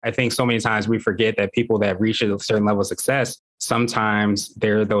I think so many times we forget that people that reach a certain level of success, sometimes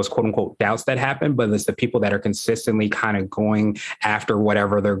there are those quote unquote doubts that happen, but it's the people that are consistently kind of going after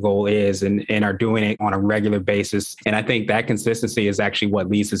whatever their goal is and are doing it on a regular basis. And I think that consistency is actually what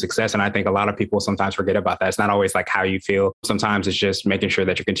leads to success. And I think a lot of people sometimes forget about that. It's not always like how you feel. Sometimes it's just making sure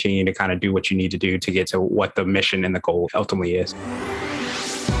that you're continuing to kind of do what you need to do to get to what the mission and the goal ultimately is.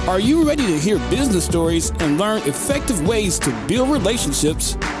 Are you ready to hear business stories and learn effective ways to build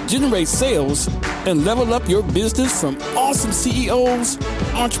relationships, generate sales, and level up your business from awesome CEOs,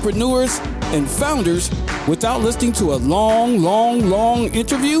 entrepreneurs, and founders without listening to a long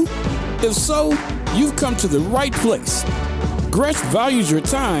interview? If so, you've come to the right place. Gresh values your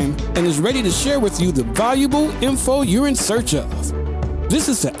time and is ready to share with you the valuable info you're in search of. This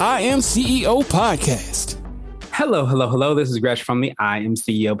is the I Am CEO podcast. Hello. This is Gresh from the I Am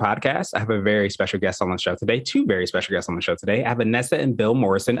CEO podcast. I have a very special guest on the show today, two very special guests on the show today. I have Anessa and Bill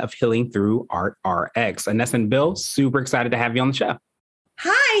Morrison of Healing Through Art RX. Anessa and Bill, super excited to have you on the show.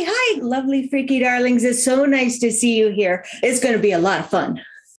 Hi, lovely freaky darlings. It's so nice to see you here. It's going to be a lot of fun.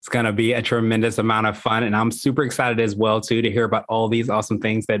 It's going to be a tremendous amount of fun. And I'm super excited as well, too, to hear about all these awesome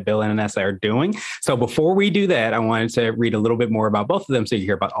things that Bill and Anessa are doing. So before we do that, I wanted to read a little bit more about both of them so you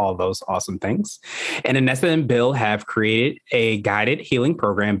hear about all those awesome things. And Anessa and Bill have created a guided healing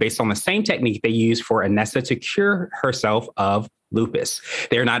program based on the same technique they use for Anessa to cure herself of lupus.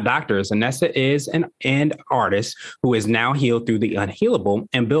 They're not doctors. Anessa is an artist who is now healed through the unhealable.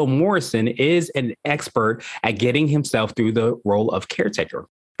 And Bill Morrison is an expert at getting himself through the role of caretaker.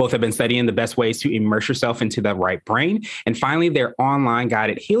 Both have been studying the best ways to immerse yourself into the right brain. And finally, their online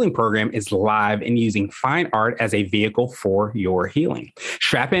guided healing program is live and using fine art as a vehicle for your healing.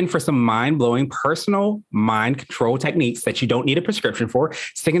 Strap in for some mind-blowing personal mind control techniques that you don't need a prescription for.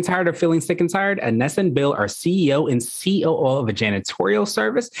 Sick and tired of feeling sick and tired? Anessa and Bill are CEO and COO of a janitorial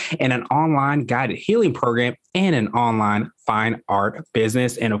service and an online guided healing program and an online fine art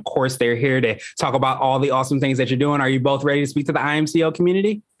business. And of course, they're here to talk about all the awesome things that you're doing. Are you both ready to speak to the IMCO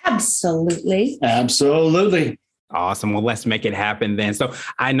community? Absolutely. Awesome. Well, let's make it happen then. So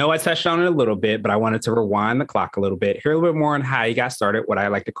I know I touched on it a little bit, but I wanted to rewind the clock a little bit, hear a little bit more on how you got started, what I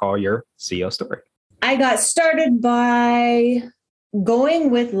like to call your CEO story. I got started by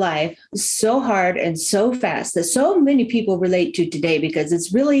going with life so hard and so fast that so many people relate to today, because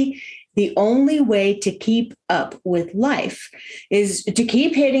it's really the only way to keep up with life is to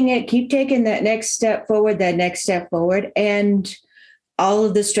keep hitting it, keep taking that next step forward. And all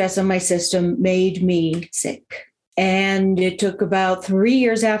of the stress on my system made me sick. And it took about 3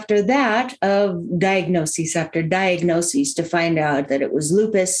 years after that of diagnosis after diagnosis to find out that it was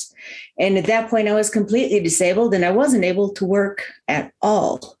lupus. And at that point, I was completely disabled and I wasn't able to work at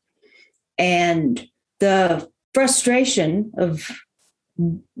all. And the frustration of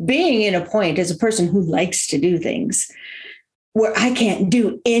being in a point as a person who likes to do things where I can't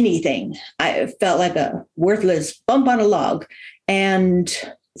do anything, I felt like a worthless bump on a log. And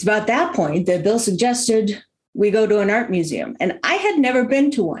it's about that point that Bill suggested we go to an art museum. And I had never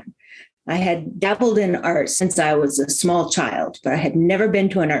been to one. I had dabbled in art since I was a small child, but I had never been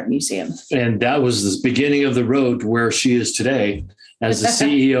to an art museum. And that was the beginning of the road where she is today as the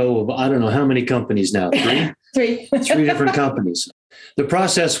CEO of, I don't know how many companies now, three? Three different companies. The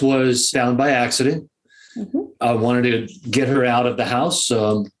process was found by accident. Mm-hmm. I wanted to get her out of the house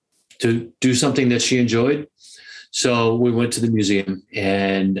to do something that she enjoyed. So we went to the museum,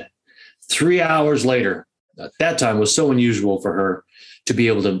 and 3 hours later, at that time was so unusual for her to be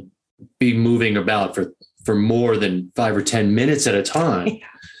able to be moving about for more than 5 or 10 minutes at a time. Yeah.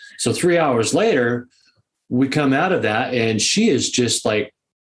 So 3 hours later, we come out of that and she is just like,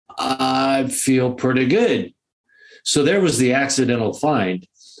 I feel pretty good. So there was the accidental find.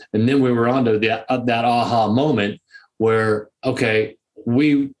 And then we were on to that aha moment where, okay,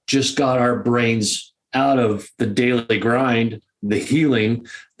 we just got our brains out of the daily grind, the healing,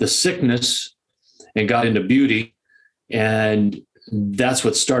 the sickness, and got into beauty. And that's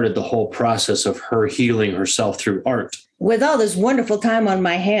what started the whole process of her healing herself through art. With all this wonderful time on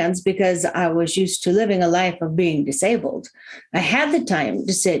my hands, because I was used to living a life of being disabled, I had the time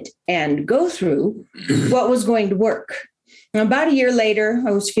to sit and go through what was going to work. And about a year later,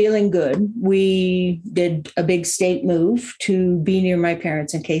 I was feeling good. We did a big state move to be near my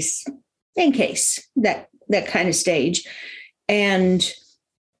parents in case that kind of stage. And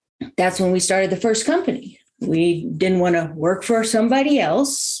that's when we started the first company. We didn't want to work for somebody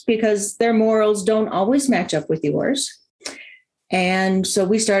else because their morals don't always match up with yours. And so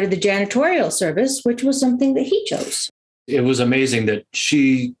we started the janitorial service, which was something that he chose. It was amazing that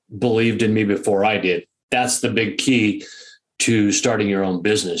she believed in me before I did. That's the big key to starting your own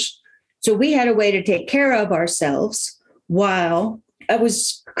business? So we had a way to take care of ourselves while I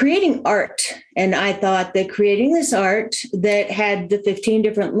was creating art. And I thought that creating this art that had the 15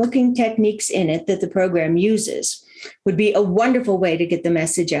 different looking techniques in it that the program uses would be a wonderful way to get the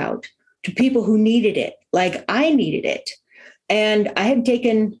message out to people who needed it, like I needed it. And I had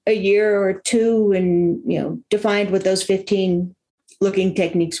taken a year or two and, defined what those 15 looking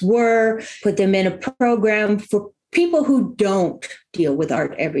techniques were, put them in a program for people who don't deal with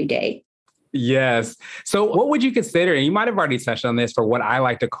art every day. Yes. So what would you consider, and you might have already touched on this, for what I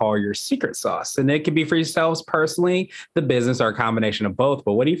like to call your secret sauce? And it could be for yourselves personally, the business, or a combination of both.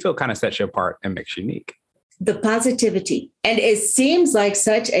 But what do you feel kind of sets you apart and makes you unique? The positivity. And it seems like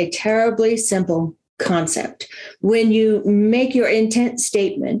such a terribly simple concept. When you make your intent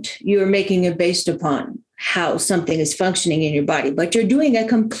statement, you're making it based upon how something is functioning in your body, but you're doing it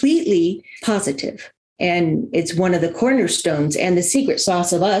completely positive. And it's one of the cornerstones and the secret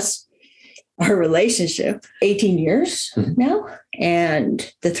sauce of us, our relationship, 18 years now,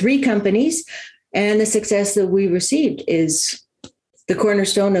 and the 3 companies, and the success that we received is the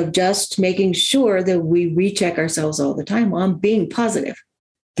cornerstone of just making sure that we recheck ourselves all the time on being positive.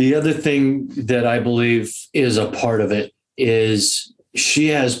 The other thing that I believe is a part of it is she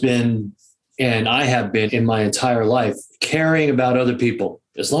has been, and I have been in my entire life, caring about other people.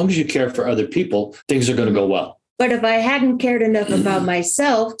 As long as you care for other people, things are going to go well. But if I hadn't cared enough about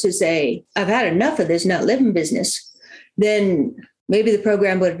myself to say, I've had enough of this not living business, then maybe the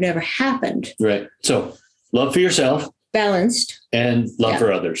program would have never happened. Right. So love for yourself. Balanced. And love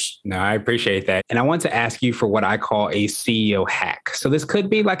for others. No, I appreciate that. And I want to ask you for what I call a CEO hack. So this could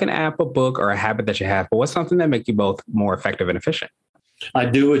be like an app, a book, or a habit that you have, but what's something that makes you both more effective and efficient? I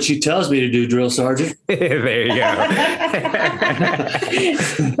do what she tells me to do, Drill Sergeant. There you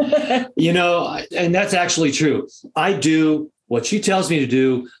go. And that's actually true. I do what she tells me to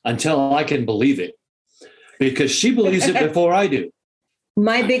do until I can believe it, because she believes it before I do.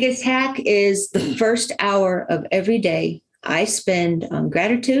 My biggest hack is the first hour of every day I spend on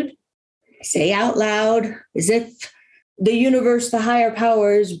gratitude. I say out loud, as if the universe, the higher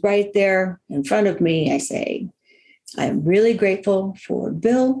power is right there in front of me. I say, I'm really grateful for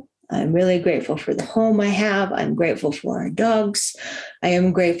Bill. I'm really grateful for the home I have. I'm grateful for our dogs. I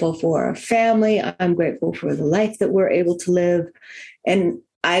am grateful for our family. I'm grateful for the life that we're able to live. And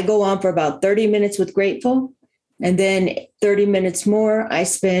I go on for about 30 minutes with grateful. And then 30 minutes more, I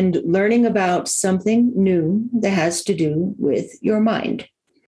spend learning about something new that has to do with your mind.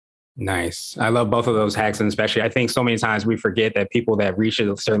 Nice. I love both of those hacks. And especially, I think so many times we forget that people that reach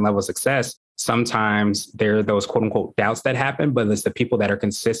a certain level of success, sometimes there are those quote unquote doubts that happen, but it's the people that are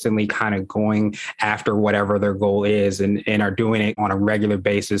consistently kind of going after whatever their goal is and are doing it on a regular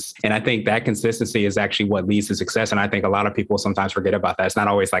basis. And I think that consistency is actually what leads to success. And I think a lot of people sometimes forget about that. It's not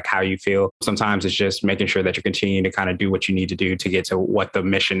always like how you feel. Sometimes it's just making sure that you continue to kind of do what you need to do to get to what the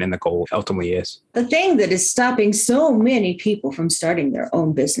mission and the goal ultimately is. The thing that is stopping so many people from starting their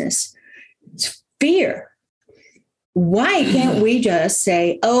own business is fear. Why can't we just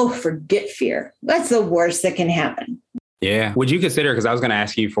say, oh, forget fear? That's the worst that can happen. Yeah. Would you consider, because I was going to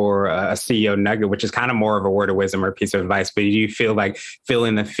ask you for a CEO nugget, which is kind of more of a word of wisdom or a piece of advice, but do you feel like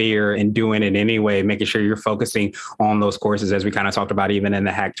feeling the fear and doing it anyway, making sure you're focusing on those courses, as we kind of talked about, even in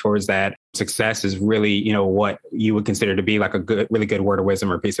the hack towards that success is really, what you would consider to be like a really good word of wisdom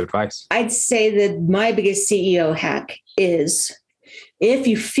or piece of advice? I'd say that my biggest CEO hack is if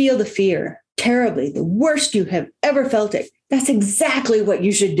you feel the fear terribly, the worst you have ever felt it, that's exactly what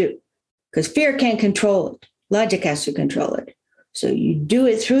you should do, because fear can't control it. Logic has to control it. So you do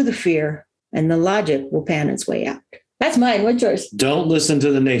it through the fear and the logic will pan its way out. That's mine. What's yours? Don't listen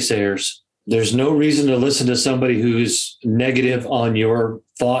to the naysayers. There's no reason to listen to somebody who's negative on your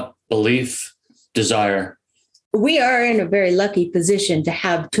thought, belief, desire. We are in a very lucky position to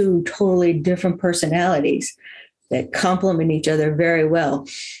have 2 totally different personalities that complement each other very well.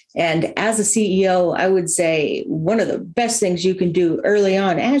 And as a CEO, I would say one of the best things you can do early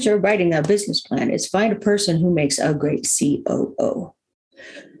on as you're writing that business plan is find a person who makes a great COO,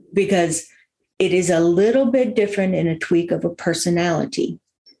 because it is a little bit different in a tweak of a personality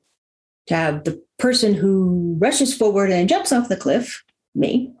to have the person who rushes forward and jumps off the cliff,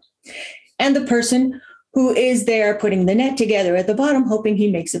 me, and the person who is there putting the net together at the bottom, hoping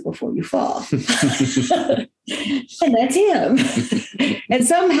he makes it before you fall. And that's him. And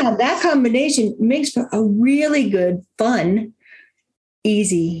somehow that combination makes for a really good, fun,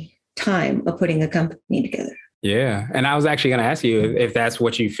 easy time of putting a company together. Yeah. And I was actually going to ask you if that's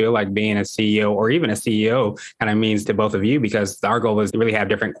what you feel like being a CEO or even a CEO kind of means to both of you, because our goal is to really have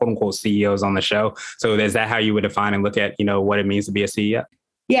different quote unquote CEOs on the show. So is that how you would define and look at, what it means to be a CEO?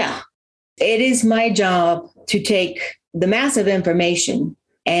 Yeah. It is my job to take the massive information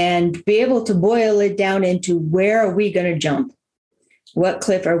and be able to boil it down into where are we going to jump? What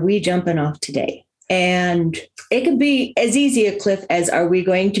cliff are we jumping off today? And it could be as easy a cliff as, are we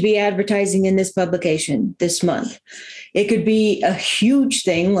going to be advertising in this publication this month? It could be a huge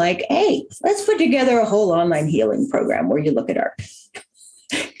thing like, hey, let's put together a whole online healing program where you look at art,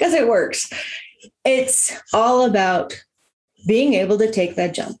 because it works. It's all about being able to take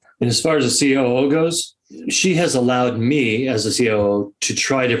that jump. And as far as the COO goes, she has allowed me as a COO to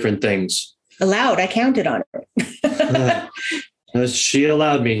try different things. Allowed, I counted on her. She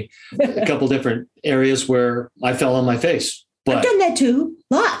allowed me a couple different areas where I fell on my face. But I've done that too,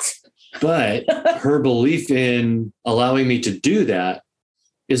 lots. But her belief in allowing me to do that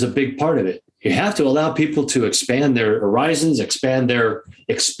is a big part of it. You have to allow people to expand their horizons, expand their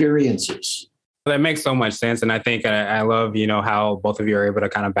experiences. That makes so much sense. And I think I love, how both of you are able to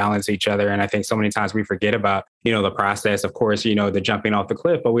kind of balance each other. And I think so many times we forget about, the process, of course, the jumping off the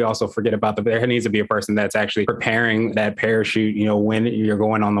cliff, but we also forget about there needs to be a person that's actually preparing that parachute, when you're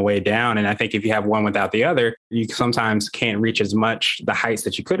going on the way down. And I think if you have one without the other, you sometimes can't reach as much the heights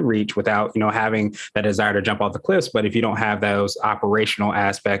that you could reach without, having that desire to jump off the cliffs. But if you don't have those operational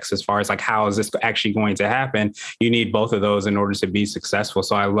aspects, as far as like, how is this actually going to happen? You need both of those in order to be successful.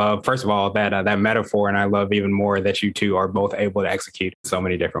 So I love, first of all, that metaphor. And I love even more that you two are both able to execute in so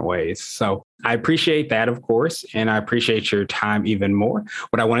many different ways. So I appreciate that, of course, and I appreciate your time even more.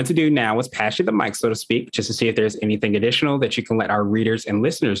 What I wanted to do now was pass you the mic, so to speak, just to see if there's anything additional that you can let our readers and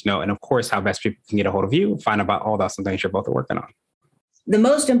listeners know. And of course, how best people can get a hold of you, find out about all the awesome things you're both working on. The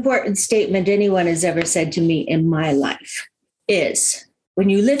most important statement anyone has ever said to me in my life is,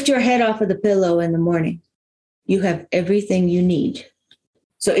 when you lift your head off of the pillow in the morning, you have everything you need.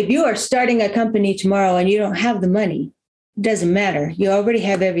 So if you are starting a company tomorrow and you don't have the money, it doesn't matter. You already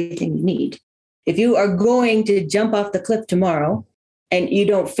have everything you need. If you are going to jump off the cliff tomorrow and you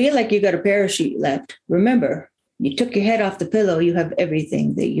don't feel like you got a parachute left, remember, you took your head off the pillow, you have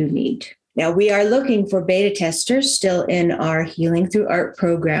everything that you need. Now, we are looking for beta testers still in our Healing Through Art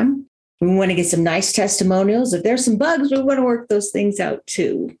program. We want to get some nice testimonials. If there's some bugs, we want to work those things out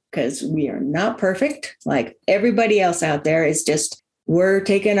too, because we are not perfect. Like everybody else out there, is just, we're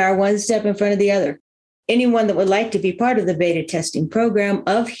taking our one step in front of the other. Anyone that would like to be part of the beta testing program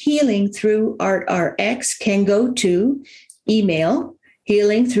of Healing Through Art RX can go to email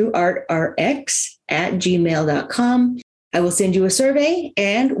healingthroughartrx@gmail.com. I will send you a survey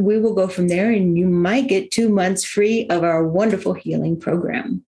and we will go from there, and you might get 2 months free of our wonderful healing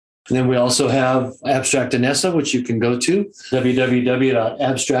program. And then we also have Abstract Anessa, which you can go to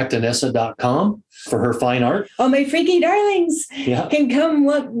www.abstractanessa.com for her fine art. Oh, my freaky darlings can come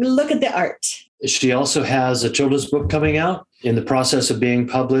look at the art. She also has a children's book coming out, in the process of being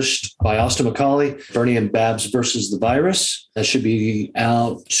published, by Austin Macaulay, Bernie and Babs versus the Virus. That should be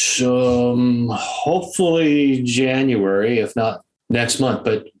out hopefully January, if not next month,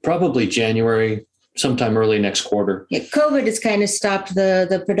 but probably January, sometime early next quarter. Yeah, COVID has kind of stopped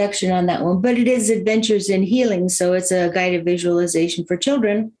the production on that one, but it is Adventures in Healing. So it's a guided visualization for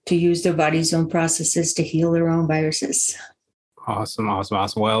children to use their body's own processes to heal their own viruses. Awesome.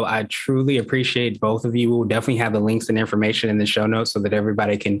 Well, I truly appreciate both of you. We'll definitely have the links and information in the show notes so that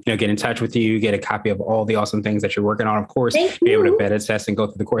everybody can get in touch with you, get a copy of all the awesome things that you're working on. Of course, be able to beta test and go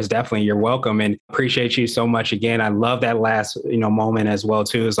through the course. Definitely, you're welcome, and appreciate you so much. Again, I love that last moment as well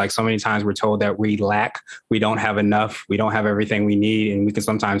too. It's like so many times we're told that we lack, we don't have enough, we don't have everything we need, and we can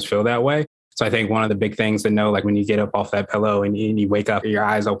sometimes feel that way. So I think one of the big things to know, like when you get up off that pillow and you wake up, your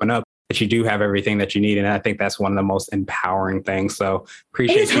eyes open up, that you do have everything that you need. And I think that's one of the most empowering things. So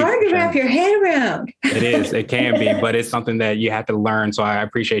appreciate it. It's hard to wrap your head around. It is. It can be, but it's something that you have to learn. So I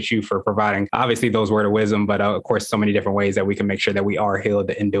appreciate you for providing, obviously, those words of wisdom, but of course, so many different ways that we can make sure that we are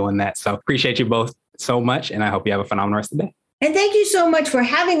healed in doing that. So appreciate you both so much. And I hope you have a phenomenal rest of the day. And thank you so much for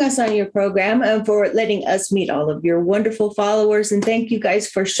having us on your program and for letting us meet all of your wonderful followers. And thank you guys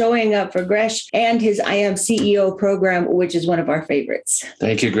for showing up for Gresh and his I Am CEO program, which is one of our favorites.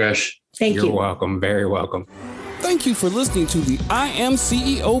 Thank you, Gresh. Thank you. You're welcome. Very welcome. Thank you for listening to the I Am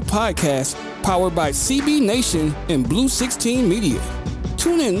CEO podcast, powered by CB Nation and Blue 16 Media.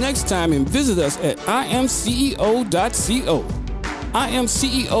 Tune in next time and visit us at imceo.co. I Am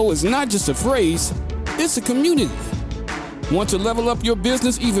CEO is not just a phrase, it's a community. Want to level up your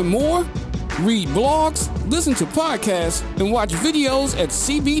business even more? Read blogs, listen to podcasts, and watch videos at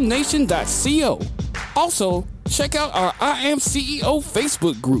cbnation.co. Also, check out our I Am CEO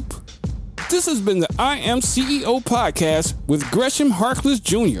Facebook group. This has been the I Am CEO podcast with Gresham Harkless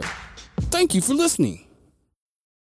Jr. Thank you for listening.